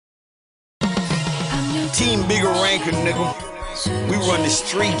Team Bigger Ranker, nigga. We run the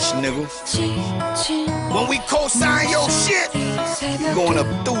streets, nigga. When we co-sign your shit, we going up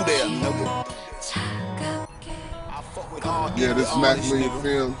through there, nigga. Yeah, this Maccmillion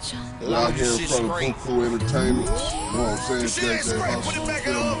film, and out here in front of Buku Entertainment. You know what I'm saying? JJ Hustla,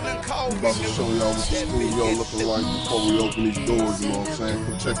 we about to show y'all what the studio looking like before we open these doors, you know what I'm saying?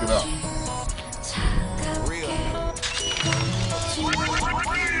 Come check it out.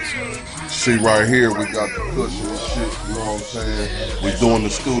 See right here, we got the cushion and shit, you know what I'm saying? We doing the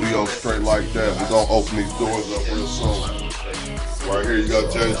studio straight like that. We gonna open these doors up real soon. Right here, you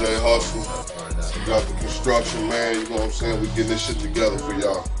got JJ Hustla. You got the construction, man, you know what I'm saying? We getting this shit together for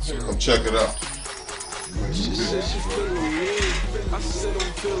y'all. Come check it out.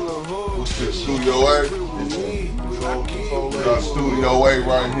 What's this, Studio A? We got Studio A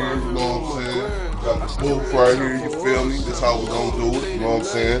right here, you know what I'm saying? Got the booth right here, you feel me? This how we gonna do it, you know what I'm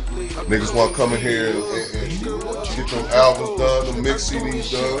saying? Niggas wanna come in here and get them albums done, the mix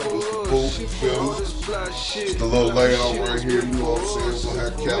CDs done. It's the booth, you feel me? It's the little layout right here, you know what I'm saying? We'll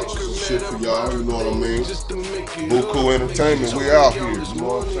have couches and shit for y'all, you know what I mean? Buku Entertainment, we out here, you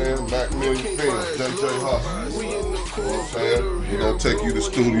know what I'm saying? Maccmillion Films, JJ Hustla. You know what I'm saying? We gonna take you to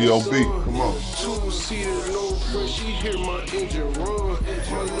Studio B. Come on.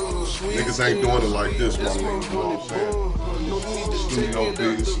 Niggas ain't doing it like this, my nigga. You know what I'm saying? Studio B,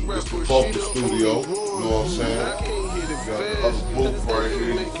 this the vocal studio. You know what I'm saying? We got the other booth right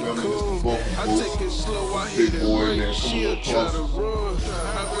here. You feel me? This the vocal booth. Big boy in there. Come a little closer.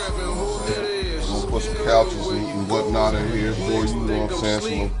 We're gonna put some couches and whatnot in here for you. You know what I'm saying? Some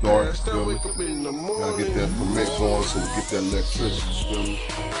little dark. Feel me? Gotta get that permit going so we get that electricity. Feel me?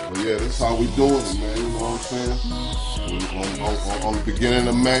 But yeah, this is how we doing it, man. You know what I'm saying? On the beginning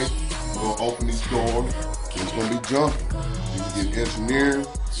of May, we're gonna open these doors. It's gonna be jumping. You can get engineering,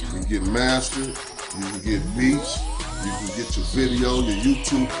 you can get mastered, you can get beats, you can get your video, your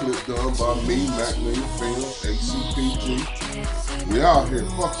YouTube clip done by me, Maccmillion Films, ACPG. We out here,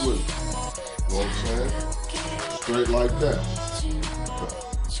 fuck with it. You know what I'm saying? Straight like that.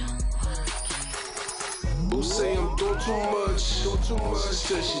 Who say I'm doing too much,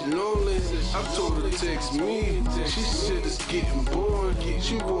 said she lonely, I told her to text me, she said it's getting boring,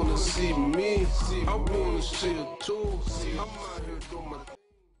 she wanna see me, I wanna see her too, I'm out here doing my